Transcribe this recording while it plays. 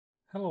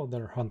Hello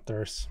there,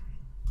 hunters.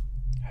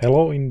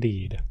 Hello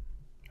indeed,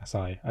 as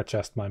I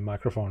adjust my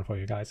microphone for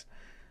you guys.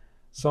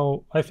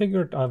 So I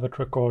figured I would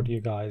record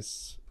you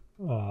guys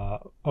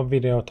a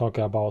video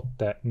talking about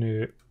the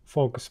new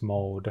focus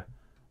mode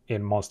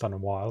in Monster Hunter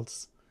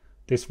Wilds.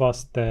 This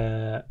was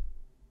the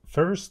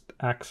first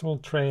actual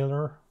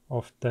trailer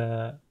of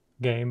the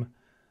game,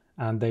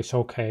 and they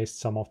showcased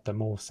some of the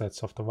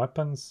movesets of the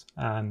weapons,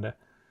 and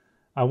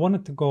I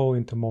wanted to go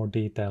into more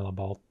detail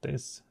about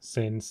this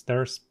since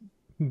there's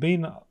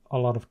been a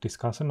lot of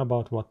discussion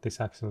about what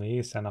this actually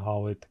is and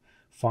how it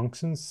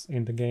functions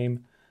in the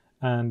game.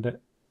 And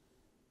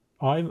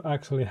I've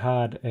actually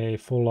had a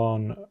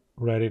full-on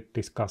Reddit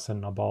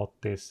discussion about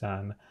this,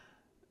 and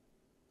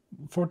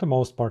for the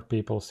most part,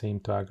 people seem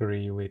to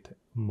agree with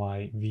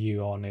my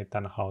view on it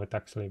and how it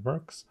actually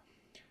works.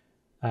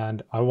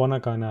 And I want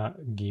to kind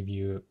of give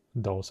you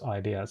those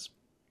ideas.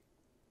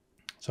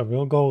 So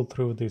we'll go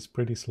through this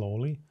pretty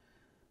slowly.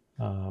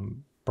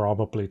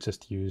 Probably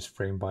just use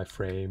frame by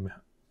frame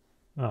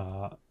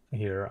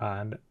here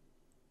and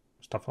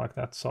stuff like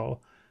that. So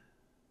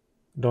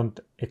don't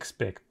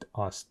expect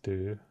us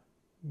to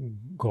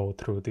go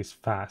through this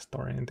fast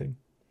or anything.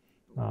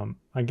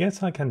 I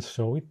guess I can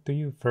show it to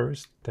you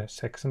first, the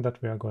section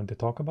that we are going to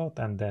talk about,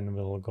 and then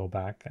we'll go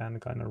back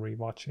and kind of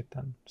rewatch it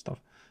and stuff.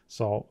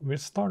 So we'll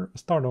start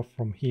off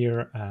from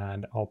here,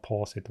 and I'll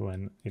pause it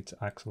when it's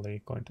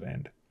actually going to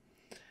end.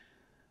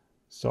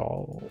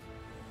 So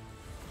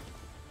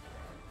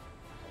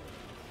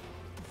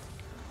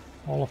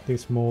all of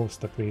these moves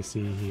that we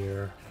see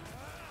here,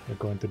 we're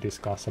going to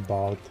discuss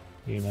about,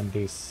 even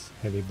this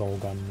heavy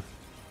bowgun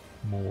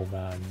move,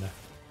 and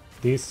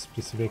this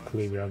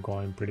specifically we are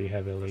going pretty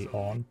heavily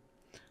on.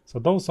 So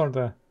those are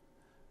the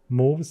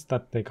moves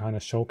that they kind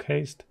of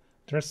showcased.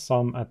 There's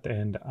some at the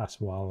end as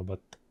well,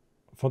 but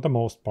for the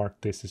most part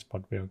this is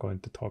what we are going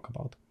to talk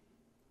about.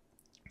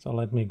 So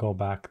let me go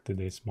back to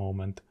this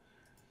moment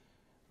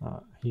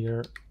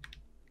here.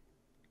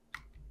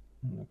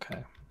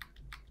 Okay,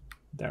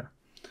 there.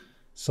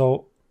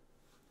 So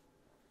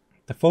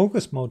the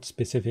focus mode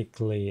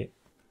specifically,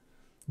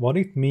 what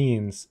it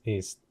means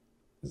is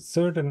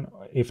certain,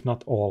 if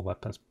not all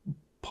weapons,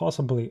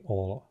 possibly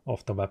all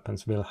of the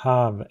weapons will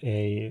have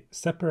a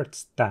separate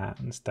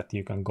stance that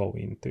you can go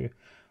into.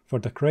 For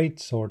the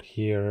greatsword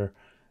here,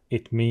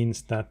 it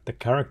means that the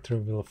character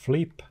will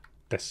flip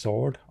the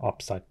sword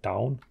upside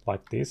down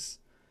like this,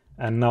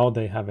 and now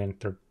they have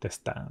entered the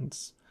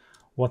stance.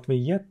 What we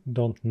yet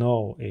don't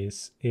know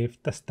is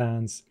if the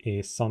stance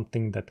is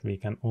something that we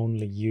can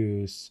only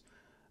use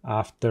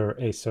after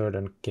a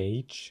certain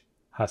gauge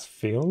has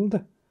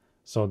filled.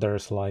 So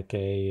there's like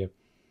a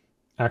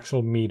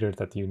actual meter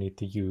that you need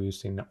to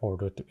use in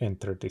order to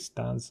enter this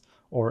stance,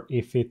 or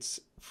if it's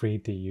free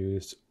to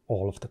use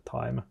all of the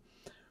time.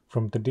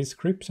 From the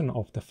description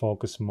of the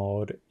focus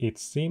mode, it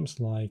seems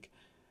like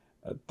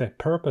the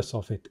purpose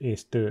of it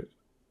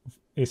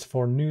is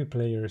for new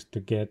players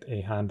to get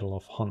a handle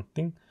of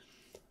hunting.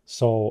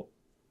 So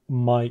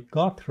my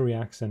gut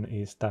reaction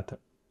is that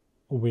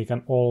we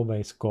can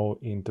always go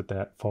into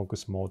the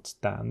focus mode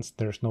stance.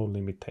 There's no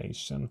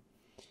limitation.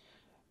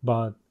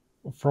 But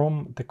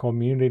from the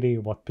community,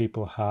 what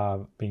people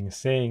have been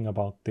saying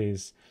about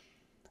this,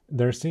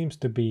 there seems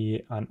to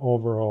be an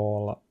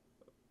overall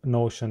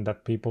notion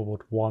that people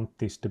would want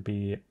this to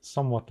be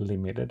somewhat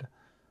limited,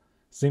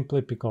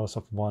 simply because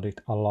of what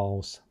it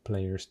allows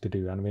players to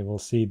do. And we will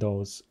see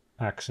those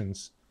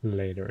actions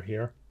later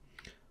here.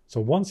 So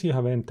once you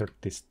have entered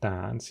this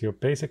stance, you're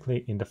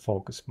basically in the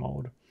focus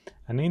mode.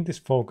 And in this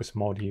focus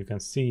mode, you can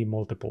see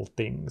multiple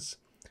things.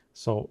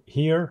 So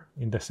here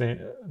in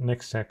the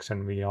next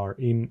section, we are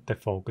in the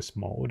focus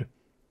mode.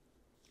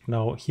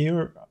 Now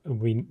here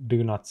we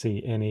do not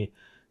see any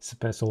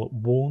special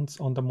wounds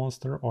on the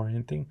monster or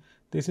anything.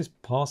 This is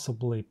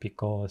possibly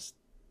because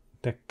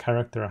the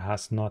character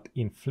has not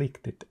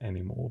inflicted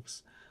any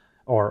moves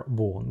or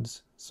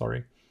wounds,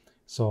 sorry.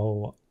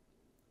 So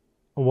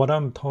what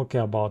I'm talking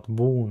about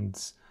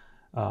wounds,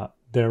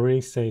 there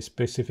is a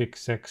specific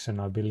section,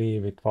 I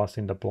believe it was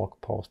in the blog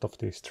post of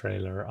this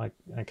trailer,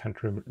 I can't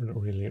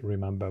really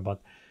remember,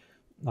 but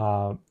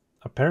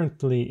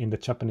apparently in the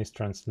Japanese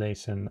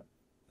translation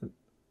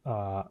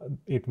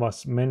it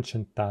was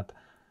mentioned that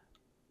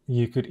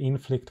you could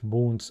inflict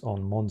wounds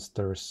on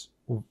monsters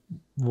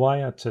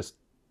via just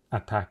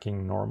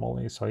attacking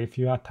normally. So if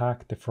you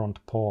attack the front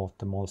paw of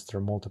the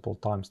monster multiple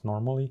times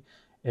normally,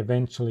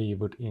 eventually you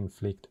would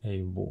inflict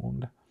a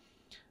wound.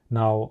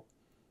 Now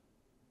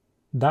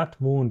that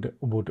wound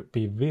would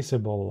be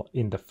visible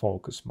in the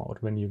focus mode.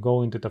 When you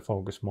go into the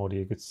focus mode,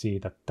 you could see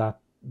that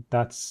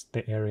that's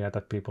the area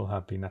that people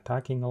have been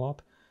attacking a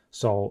lot,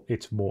 so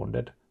it's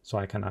wounded, so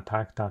I can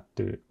attack that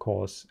to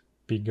cause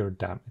bigger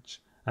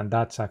damage. And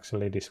that's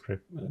actually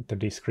the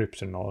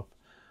description of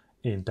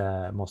in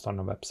the Monster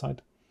Hunter website,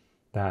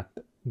 that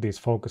these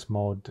focus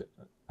mode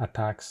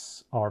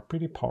attacks are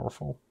pretty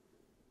powerful.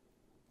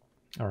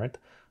 All right,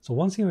 so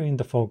once you're in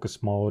the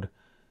focus mode,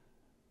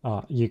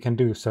 you can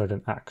do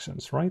certain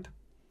actions, right?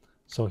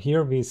 So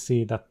here we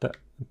see that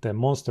the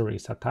monster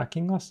is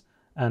attacking us,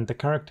 and the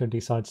character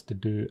decides to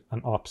do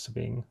an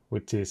upswing,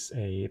 which is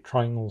a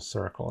triangle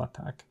circle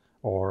attack,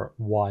 or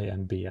Y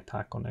and B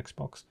attack on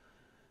Xbox.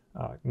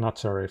 Not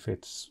sure if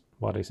it's,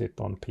 what is it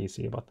on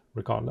PC, but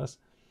regardless.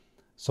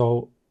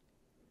 So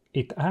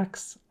it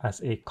acts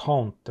as a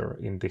counter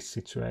in this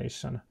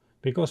situation,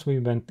 because we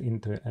went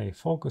into a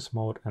focus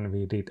mode and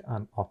we did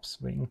an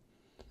upswing,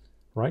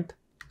 right?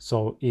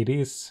 So it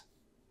is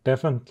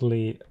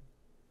definitely,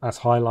 as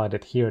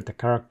highlighted here, the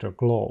character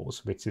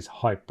glows, which is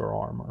hyper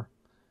armor.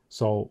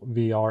 So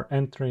we are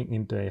entering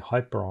into a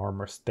hyper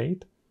armor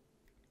state,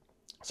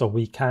 so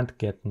we can't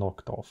get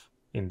knocked off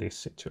in this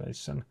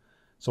situation.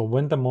 So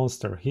when the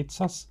monster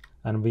hits us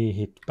and we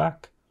hit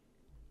back,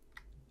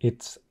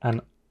 it's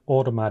an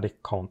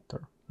automatic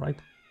counter, right?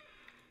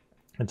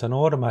 It's an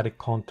automatic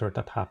counter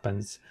that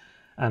happens,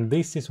 and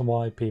this is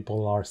why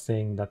people are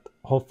saying that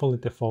hopefully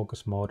the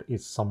focus mode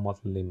is somewhat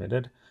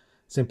limited,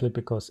 simply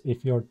because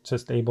if you're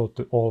just able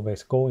to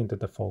always go into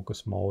the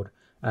focus mode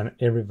and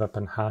every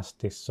weapon has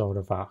this sort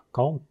of a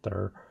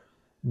counter,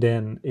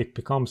 then it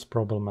becomes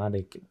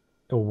problematic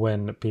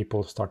when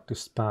people start to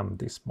spam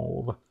this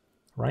move,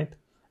 right?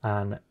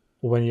 And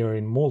when you're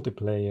in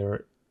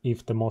multiplayer,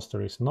 if the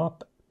monster is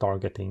not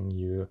targeting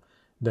you,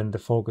 then the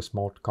focus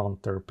mode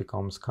counter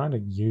becomes kind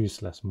of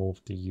useless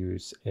move to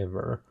use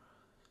ever.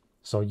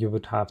 So you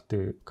would have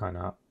to kind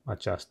of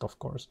adjust, of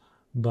course.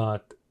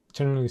 But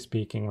generally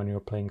speaking, when you're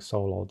playing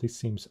solo, this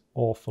seems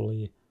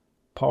awfully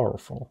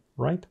powerful,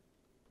 right?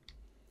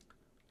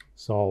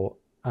 So,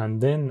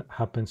 and then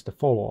happens the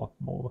follow-up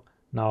move.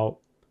 Now,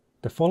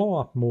 the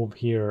follow-up move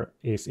here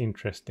is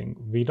interesting.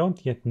 We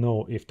don't yet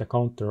know if the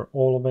counter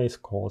always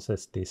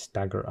causes this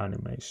stagger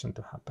animation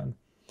to happen.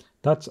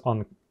 That's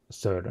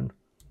uncertain,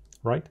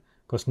 right?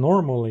 Because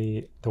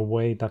normally the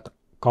way that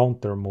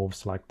counter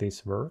moves like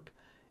this work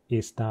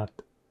is that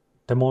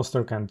the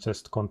monster can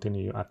just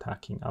continue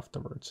attacking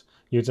afterwards.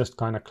 You just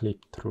kind of clip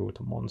through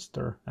the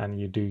monster and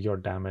you do your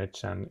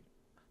damage, and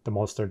the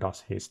monster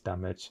does his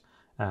damage,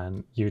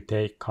 and you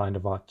take kind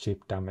of a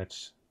cheap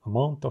damage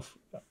amount of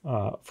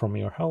from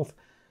your health,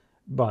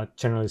 but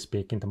generally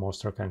speaking the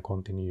monster can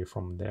continue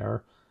from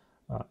there,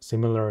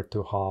 similar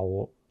to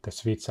how the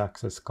switch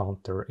access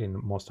counter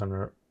in Monster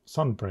Hunter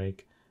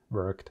Sunbreak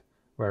worked,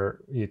 where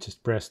you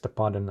just press the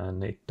button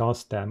and it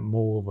does the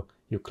move,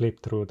 you clip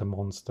through the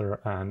monster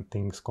and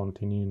things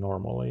continue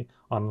normally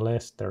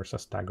unless there's a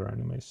stagger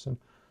animation.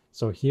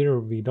 So here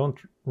we don't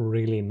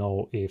really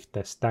know if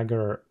the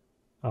stagger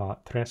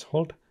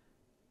threshold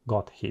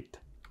got hit.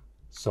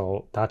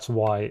 So that's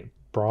why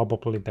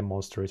probably the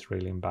monster is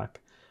reeling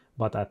back.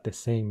 But at the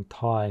same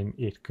time,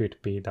 it could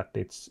be that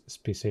it's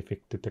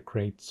specific to the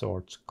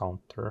greatsword's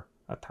counter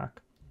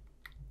attack.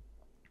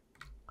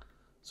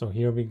 So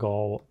here we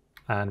go,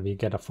 and we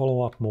get a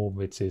follow-up move,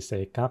 which is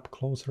a gap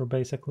closer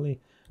basically.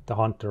 The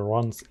hunter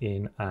runs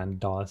in and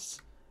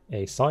does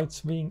a side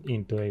swing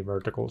into a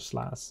vertical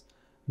slash.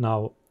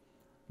 Now,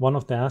 one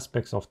of the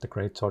aspects of the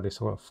greatsword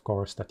is of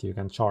course that you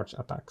can charge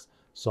attacks.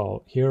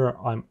 So here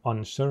I'm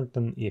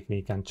uncertain if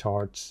we can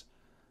charge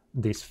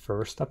this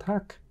first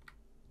attack.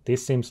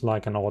 This seems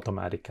like an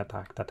automatic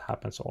attack that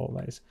happens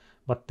always.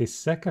 But this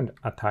second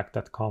attack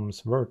that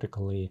comes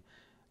vertically,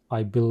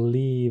 I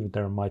believe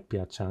there might be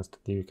a chance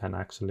that you can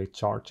actually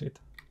charge it,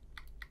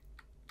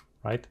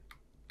 right?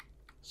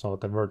 So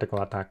the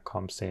vertical attack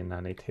comes in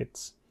and it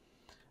hits.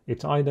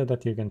 It's either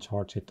that you can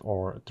charge it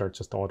or they're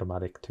just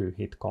automatic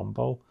 2-hit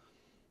combo.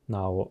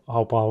 Now,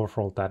 how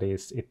powerful that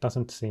is, it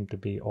doesn't seem to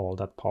be all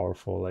that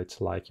powerful. It's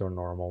like your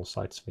normal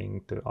side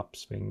swing to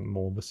upswing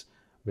moves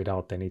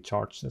without any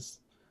charges.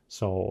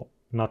 So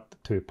not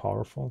too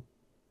powerful.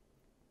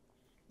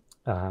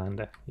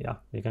 And yeah,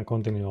 we can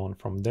continue on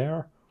from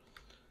there.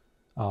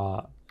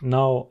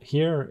 Now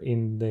here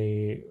in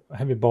the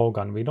heavy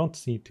bowgun, we don't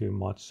see too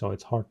much, so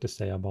it's hard to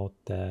say about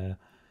the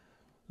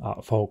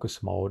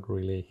focus mode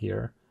really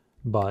here.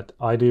 But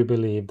I do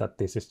believe that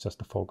this is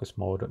just a focus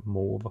mode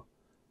move.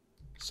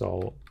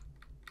 So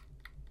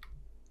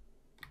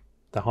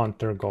the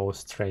hunter goes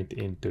straight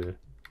into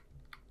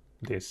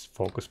this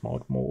focus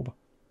mode move.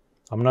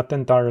 I'm not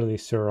entirely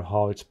sure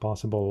how it's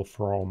possible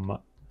from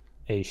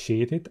a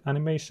sheeted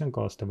animation,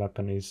 because the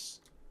weapon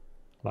is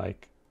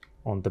like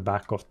on the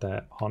back of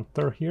the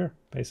hunter here.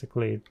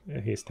 Basically,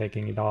 he's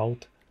taking it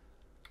out.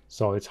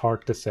 So it's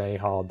hard to say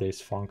how this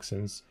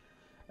functions.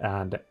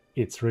 And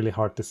it's really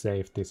hard to say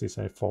if this is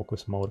a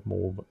focus mode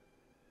move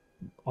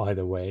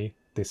either way.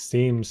 This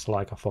seems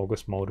like a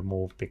focus mode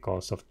move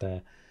because of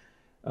the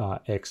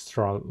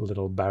extra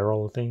little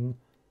barrel thing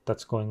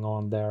that's going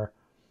on there.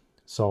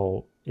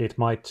 So it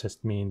might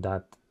just mean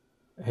that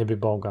heavy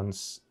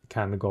bowguns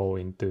can go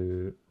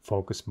into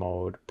focus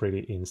mode pretty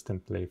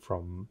instantly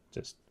from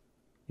just,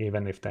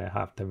 even if they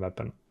have the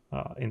weapon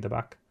in the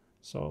back.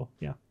 So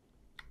yeah.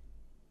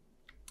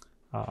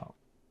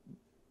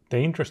 The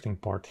interesting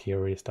part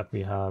here is that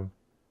we have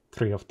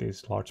 3 of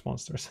these large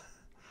monsters.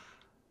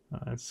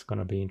 It's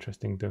gonna be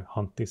interesting to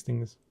hunt these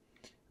things.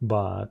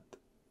 But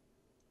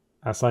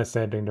as I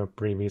said in the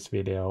previous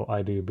video,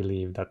 I do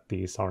believe that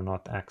these are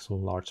not actual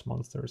large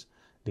monsters.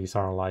 These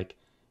are like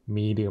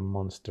medium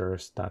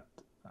monsters that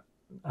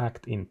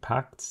act in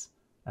packs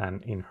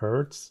and in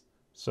herds.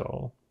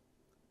 So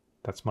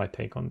that's my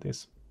take on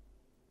this.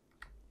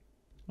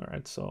 All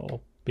right,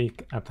 so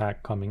big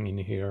attack coming in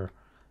here,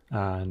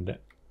 and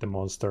the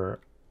monster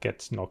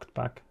gets knocked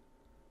back.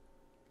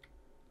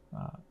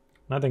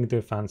 Nothing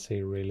too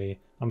fancy, really.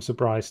 I'm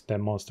surprised the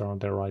monster on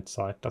the right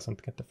side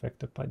doesn't get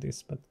affected by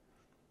this, but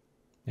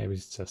maybe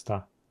it's just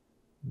a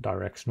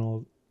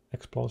directional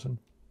explosion.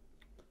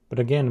 But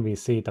again, we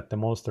see that the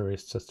monster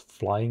is just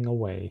flying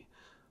away,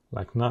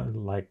 like not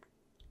like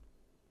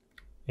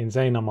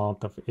insane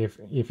amount of, if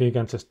you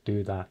can just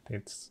do that,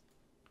 it's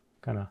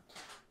kind of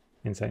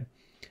insane.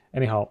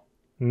 Anyhow,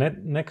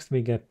 next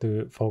we get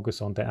to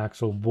focus on the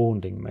actual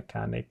wounding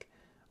mechanic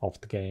of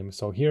the game.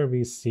 So here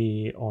we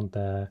see on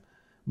the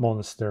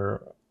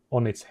monster,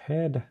 on its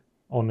head,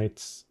 on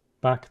its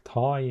back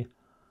thigh,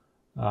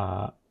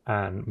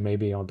 and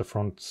maybe on the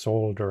front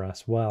shoulder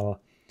as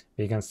well,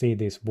 we can see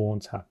these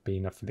wounds have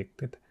been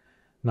afflicted.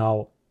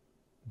 Now,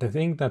 the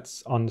thing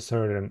that's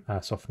uncertain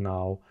as of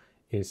now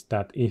is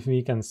that if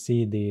we can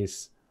see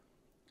these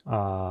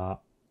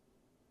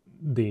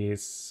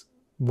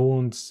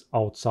wounds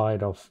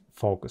outside of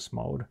focus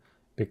mode,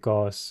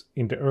 because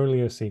in the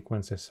earlier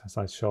sequences, as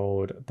I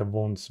showed, the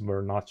wounds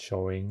were not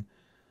showing,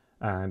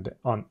 and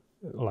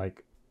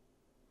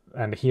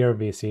here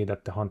we see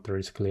that the hunter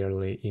is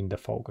clearly in the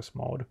focus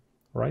mode,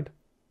 right?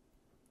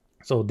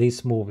 So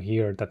this move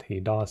here that he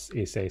does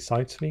is a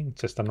side swing,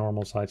 just a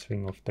normal side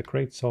swing of the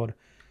greatsword,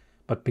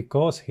 but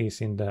because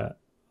he's in the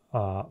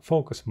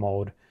focus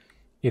mode,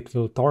 it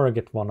will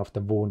target one of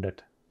the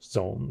wounded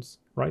zones,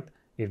 right?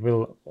 It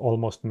will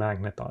almost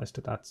magnetize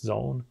to that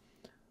zone.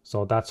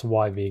 So that's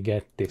why we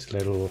get this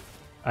little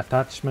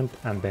attachment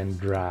and then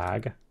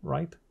drag,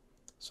 right?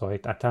 So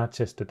it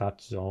attaches to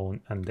that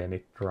zone and then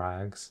it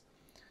drags.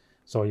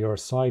 So your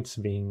side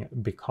swing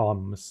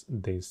becomes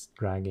this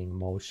dragging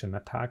motion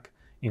attack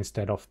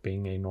instead of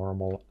being a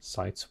normal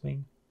side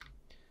swing.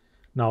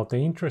 Now the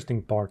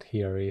interesting part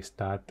here is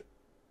that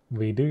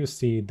we do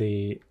see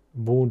the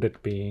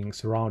wounded being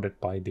surrounded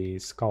by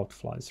these scout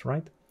flies,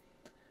 right?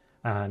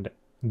 And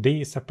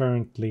these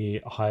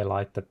apparently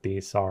highlight that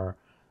these are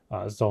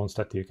zones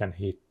that you can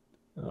hit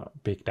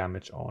big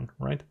damage on,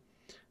 right?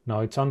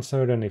 Now it's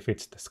uncertain if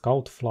it's the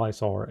scout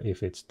flies or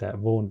if it's the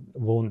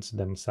wounds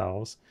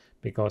themselves,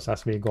 because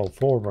as we go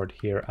forward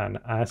here and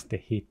as the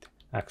hit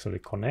actually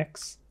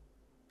connects,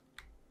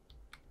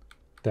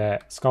 the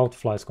scout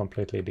flies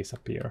completely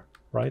disappear,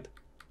 right?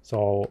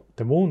 So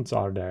the wounds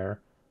are there,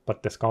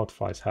 but the scout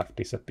flies have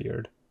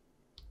disappeared.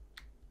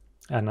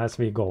 And as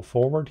we go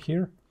forward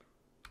here,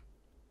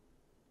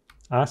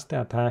 as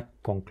the attack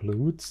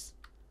concludes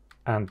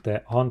and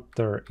the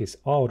hunter is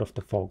out of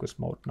the focus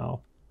mode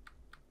now,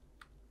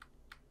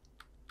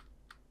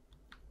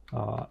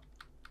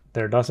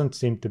 there doesn't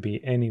seem to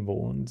be any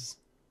wounds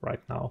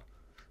right now.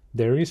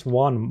 There is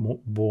one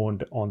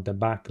wound on the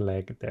back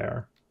leg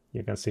there.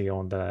 You can see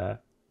on the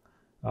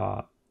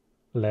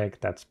leg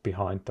that's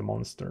behind the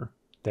monster.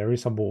 There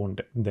is a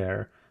wound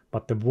there,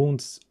 but the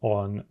wounds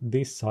on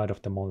this side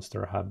of the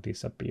monster have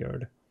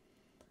disappeared.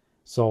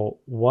 So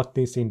what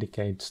this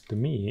indicates to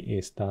me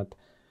is that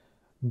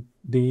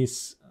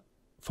these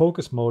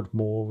focus mode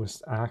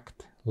moves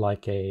act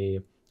like a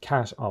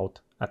cash out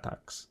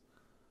attacks.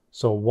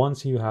 So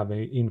once you have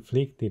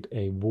inflicted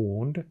a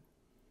wound,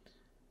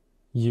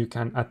 you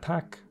can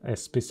attack a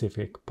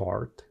specific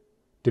part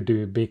to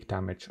do big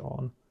damage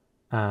on,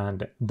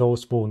 and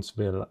those wounds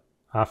will,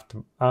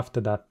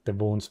 after that, the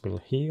wounds will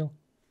heal,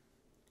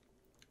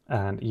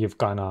 and you've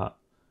kind of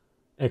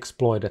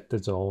exploited the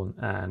zone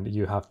and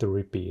you have to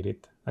repeat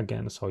it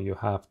again, so you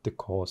have to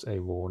cause a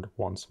wound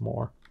once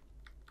more.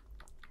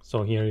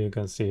 So here you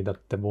can see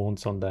that the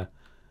wounds on the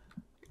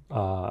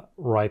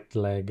right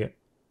leg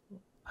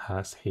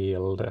has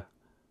healed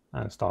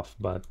and stuff,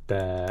 but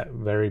the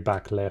very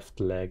back left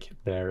leg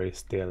there is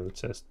still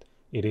just,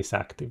 it is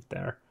active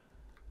there.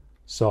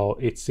 So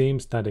it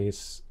seems that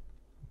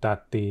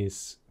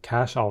these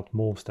cash out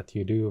moves that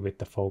you do with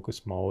the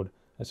focus mode,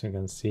 as you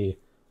can see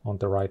on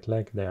the right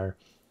leg there,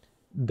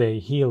 they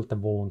heal the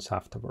wounds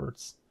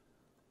afterwards.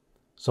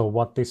 So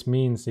what this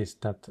means is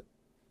that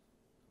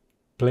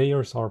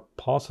players are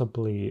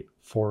possibly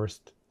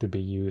forced to be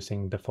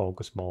using the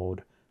focus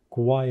mode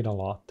quite a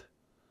lot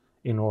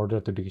in order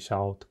to dish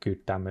out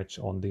good damage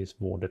on these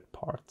wounded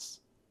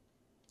parts,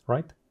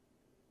 right?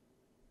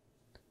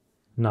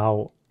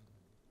 Now,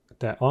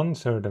 the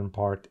uncertain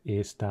part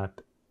is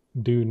that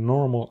do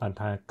normal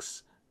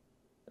attacks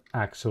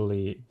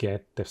actually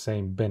get the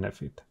same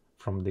benefit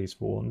from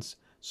these wounds?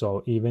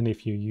 So even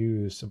if you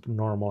use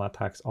normal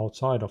attacks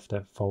outside of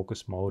the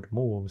focus mode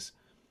moves,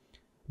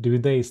 do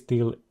they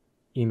still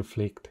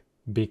inflict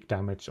big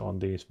damage on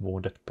these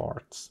wounded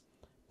parts?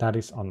 That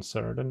is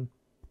uncertain.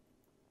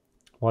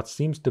 What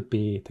seems to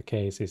be the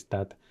case is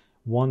that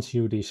once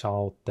you dish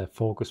out the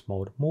focus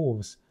mode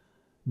moves,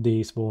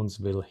 these wounds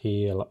will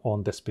heal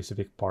on the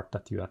specific part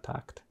that you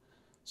attacked.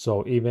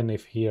 So even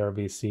if here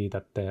we see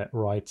that the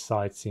right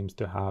side seems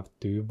to have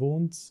 2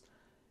 wounds,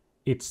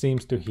 it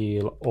seems to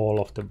heal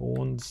all of the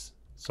wounds.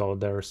 So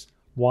there's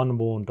one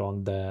wound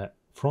on the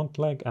front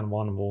leg and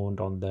one wound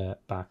on the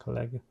back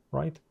leg,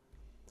 right?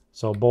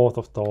 So both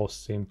of those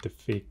seem to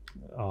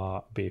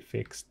be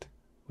fixed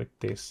with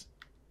this.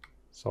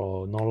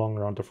 So no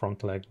longer on the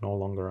front leg, no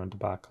longer on the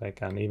back leg,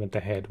 and even the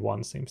head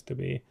one seems to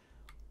be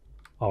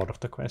out of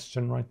the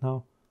question right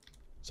now.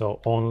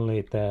 So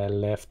only the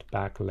left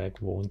back leg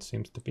wound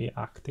seems to be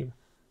active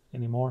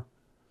anymore.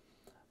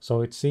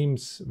 So it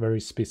seems very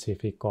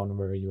specific on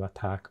where you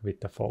attack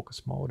with the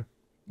focus mode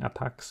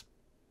attacks.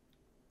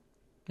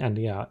 And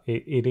yeah,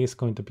 it is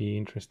going to be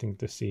interesting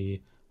to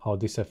see how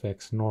this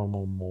affects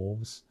normal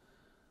moves.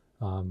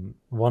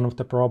 One of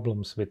the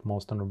problems with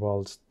Most Under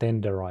World's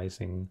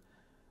tenderizing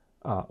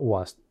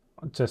was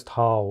just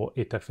how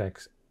it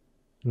affects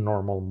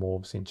normal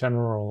moves in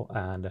general,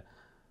 and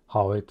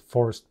how it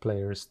forced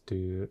players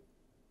to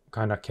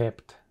kind of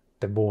kept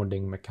the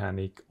wounding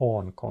mechanic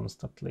on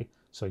constantly.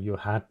 So you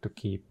had to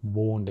keep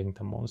wounding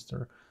the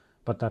monster.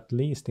 But at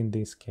least in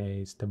this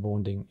case, the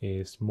wounding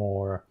is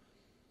more,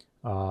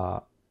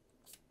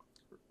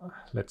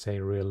 let's say,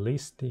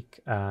 realistic,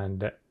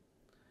 and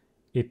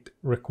it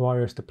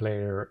requires the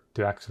player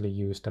to actually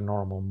use the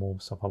normal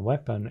moves of a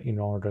weapon in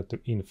order to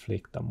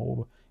inflict a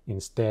move,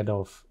 instead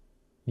of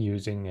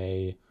using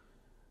a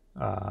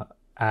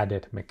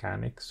added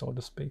mechanic, so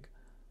to speak.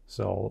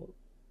 So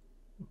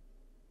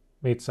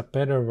it's a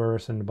better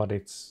version, but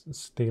it's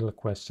still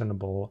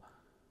questionable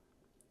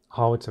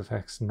how it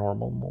affects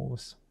normal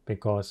moves,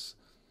 because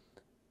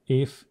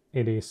if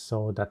it is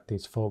so that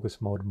these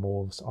focus mode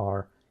moves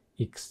are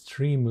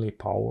extremely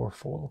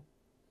powerful,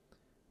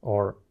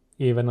 or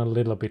even a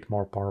little bit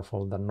more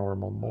powerful than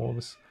normal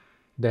moves,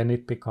 then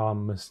it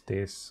becomes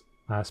this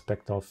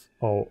aspect of,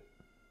 oh,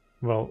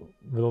 well,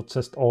 we'll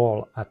just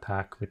all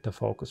attack with the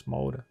focus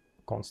mode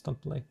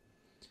constantly.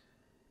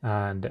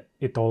 And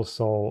it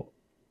also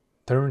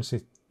turns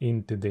it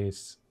into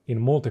this, in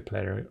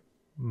multiplayer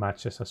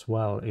matches as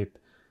well, it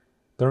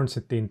turns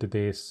it into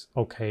this,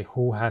 okay,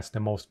 who has the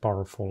most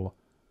powerful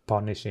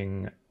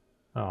punishing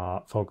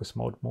focus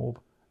mode move,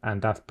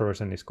 and that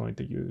person is going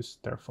to use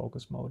their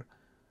focus mode.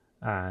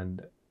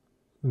 And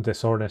the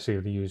sword and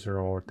shield user,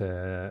 or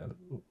the,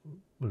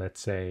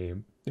 let's say,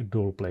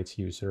 dual blades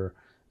user,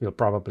 will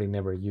probably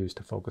never use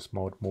the focus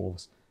mode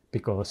moves,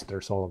 because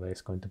there's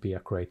always going to be a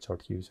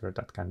greatsword user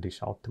that can dish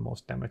out the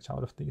most damage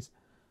out of these.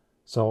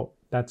 So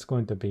that's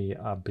going to be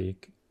a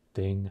big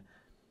thing.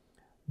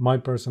 My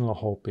personal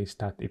hope is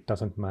that it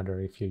doesn't matter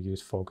if you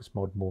use focus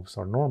mode moves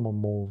or normal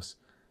moves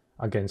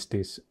against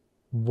these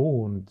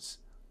wounds.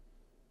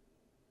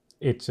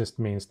 It just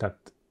means that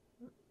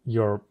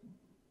you're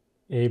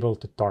able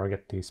to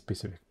target these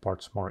specific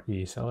parts more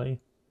easily,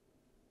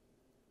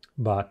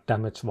 but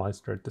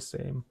damage-wise they're the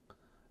same.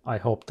 I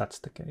hope that's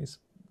the case.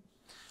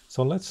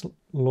 So let's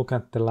look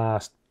at the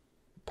last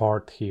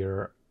part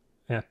here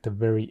at the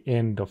very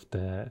end of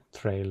the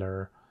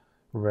trailer,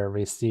 where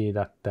we see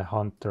that the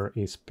hunter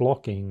is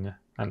blocking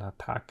an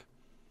attack.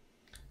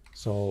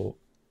 So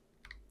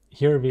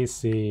here we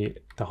see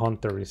the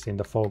hunter is in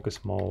the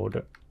focus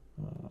mode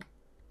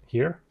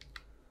here.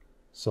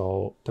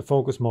 So the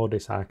focus mode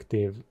is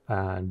active,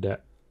 and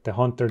the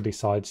hunter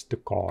decides to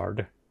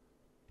card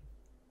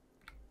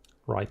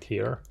right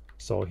here.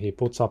 So he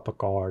puts up a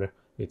card,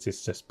 which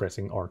is just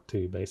pressing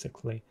R2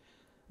 basically.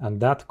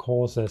 And that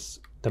causes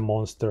the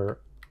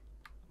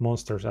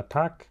monster's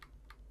attack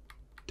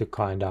to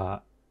kind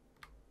of,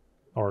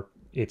 or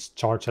its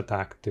charge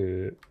attack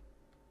to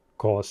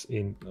cause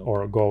in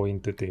or go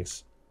into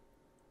this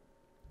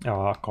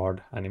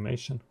card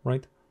animation,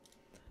 right?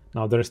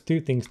 Now there's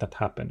two things that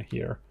happen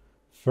here.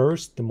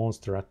 First, the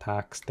monster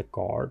attacks the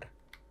card,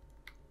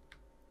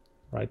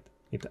 right?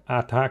 It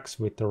attacks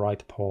with the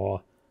right paw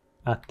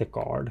at the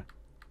card,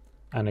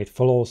 and it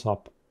follows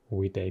up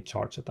with a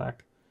charge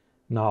attack.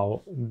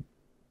 Now,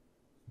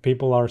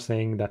 people are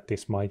saying that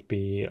this might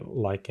be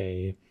like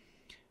a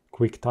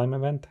quick time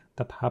event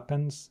that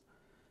happens.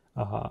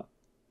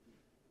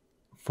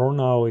 For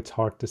now, it's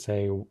hard to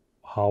say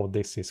how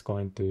this is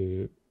going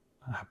to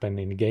happen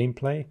in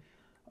gameplay.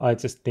 I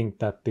just think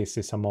that this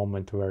is a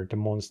moment where the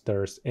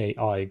monster's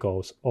AI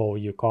goes, oh,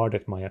 you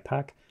carded my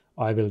attack,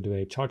 I will do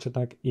a charge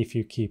attack. If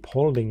you keep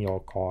holding your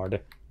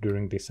card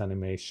during this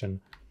animation,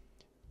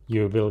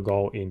 you will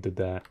go into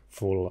the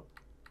full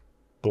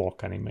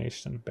block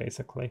animation,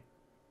 basically.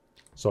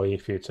 So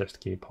if you just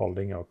keep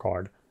holding your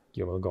card,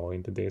 you will go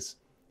into this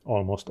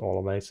almost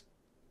always.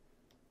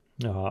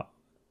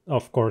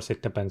 Of course,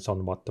 it depends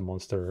on what the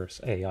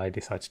monster's AI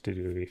decides to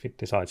do, if it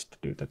decides to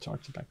do the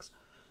charge attacks.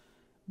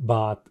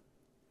 But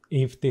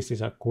if this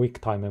is a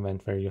quick time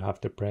event where you have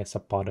to press a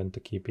button to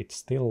keep it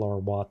still or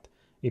what,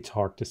 it's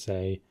hard to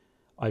say.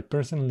 I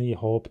personally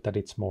hope that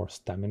it's more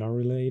stamina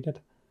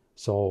related.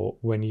 So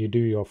when you do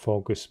your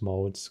focus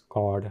modes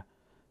card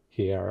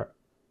here,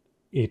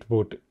 it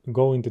would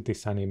go into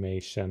this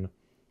animation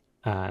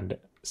and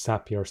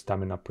sap your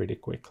stamina pretty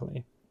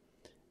quickly.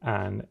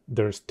 And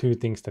there's two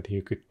things that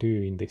you could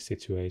do in this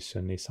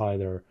situation, is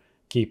either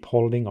keep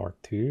holding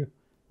R2,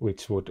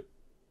 which would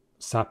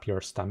sap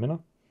your stamina,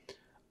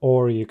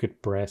 or you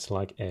could press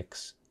like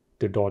X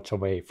to dodge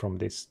away from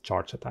this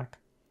charge attack.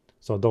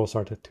 So those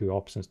are the two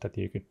options that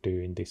you could do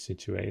in this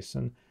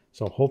situation.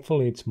 So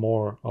hopefully it's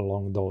more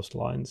along those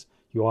lines.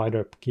 You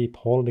either keep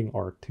holding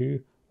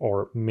R2,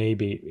 or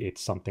maybe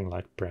it's something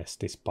like press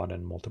this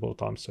button multiple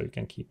times so you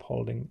can keep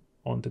holding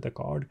onto the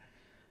card.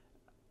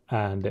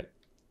 And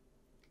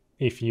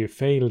if you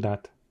fail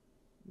that,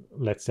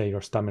 let's say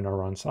your stamina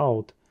runs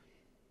out,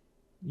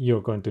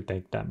 you're going to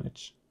take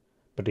damage.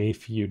 But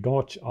if you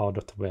dodge out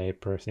of the way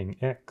pressing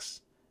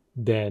X,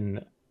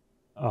 then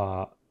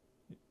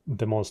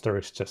the monster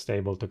is just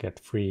able to get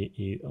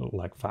free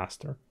like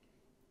faster.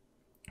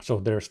 So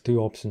there's two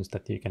options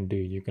that you can do.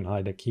 You can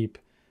either keep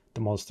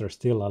the monster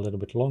still a little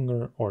bit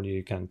longer, or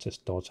you can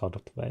just dodge out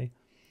of the way.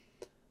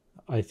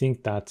 I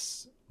think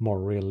that's more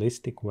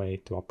realistic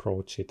way to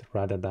approach it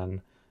rather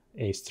than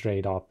a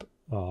straight up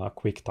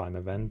quick time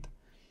event,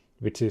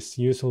 which is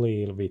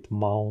usually with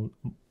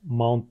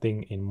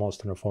mounting in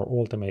Monster Hunter 4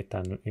 Ultimate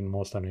and in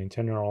Monster Hunter in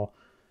general.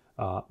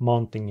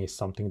 Mounting is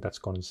something that's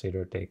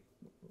considered a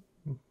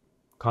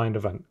kind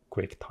of a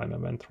quick time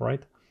event,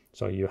 right?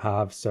 So you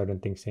have certain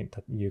things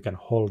that you can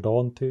hold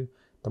on to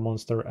the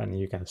monster and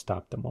you can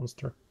stab the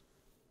monster.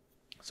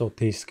 So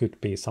this could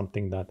be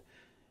something that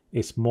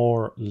is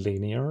more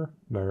linear,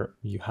 where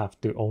you have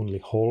to only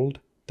hold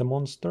the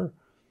monster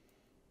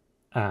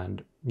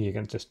and you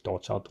can just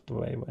dodge out of the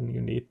way when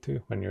you need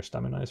to, when your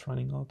stamina is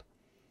running out.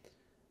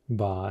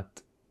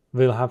 But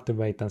we'll have to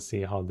wait and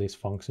see how this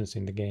functions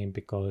in the game,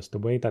 because the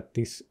way that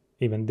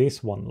even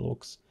this one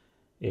looks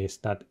is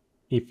that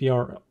if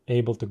you're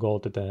able to go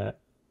to the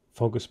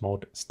focus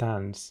mode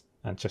stance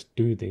and just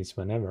do this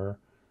whenever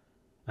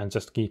and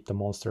just keep the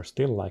monster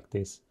still like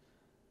this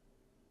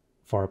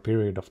for a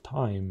period of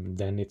time,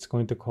 then it's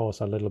going to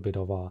cause a little bit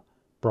of a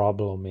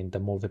problem in the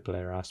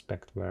multiplayer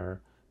aspect,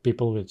 where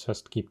people will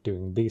just keep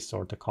doing this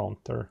or the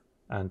counter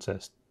and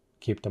just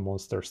keep the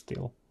monster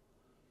still.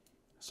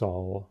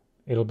 So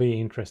it'll be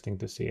interesting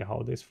to see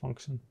how this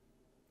functions.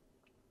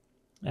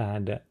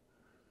 And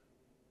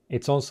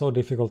it's also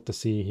difficult to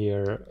see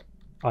here.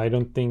 I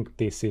don't think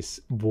this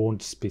is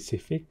wound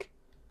specific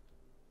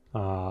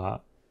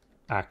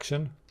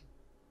action.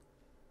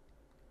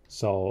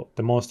 So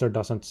the monster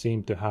doesn't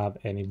seem to have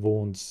any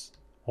wounds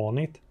on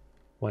it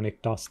when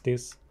it does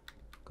this,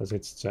 because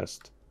it's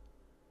just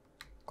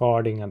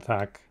guarding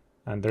attack,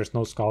 and there's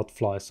no scout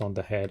flies on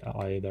the head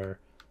either.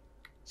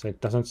 So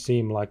it doesn't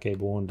seem like a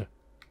wound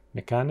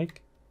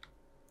mechanic.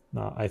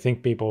 Now, I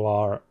think people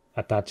are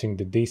attaching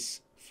to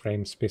this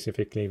frame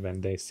specifically when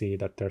they see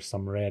that there's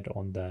some red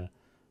on the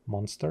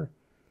monster.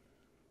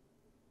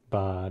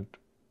 But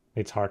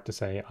it's hard to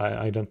say.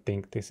 I don't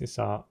think this is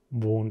a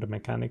wound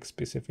mechanic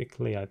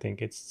specifically. I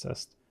think it's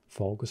just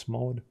focus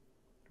mode,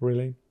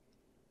 really.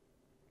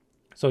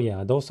 So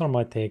yeah, those are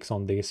my takes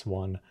on this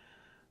one.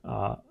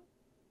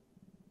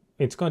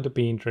 It's going to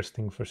be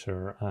interesting for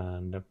sure,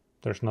 and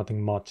there's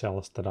nothing much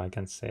else that I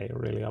can say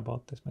really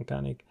about this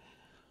mechanic.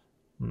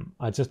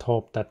 I just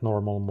hope that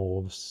normal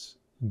moves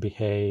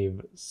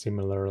behave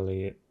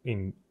similarly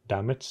in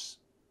damage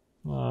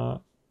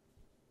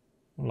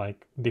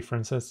like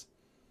differences,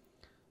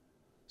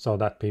 so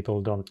that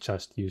people don't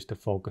just use the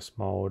focus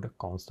mode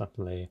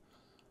constantly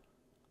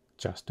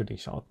just to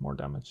dish out more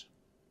damage.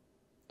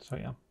 So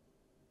yeah,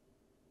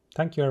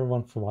 thank you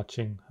everyone for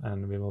watching,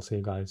 and we will see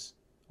you guys,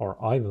 or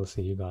I will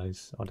see you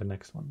guys on the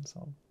next one.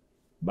 So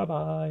bye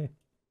bye.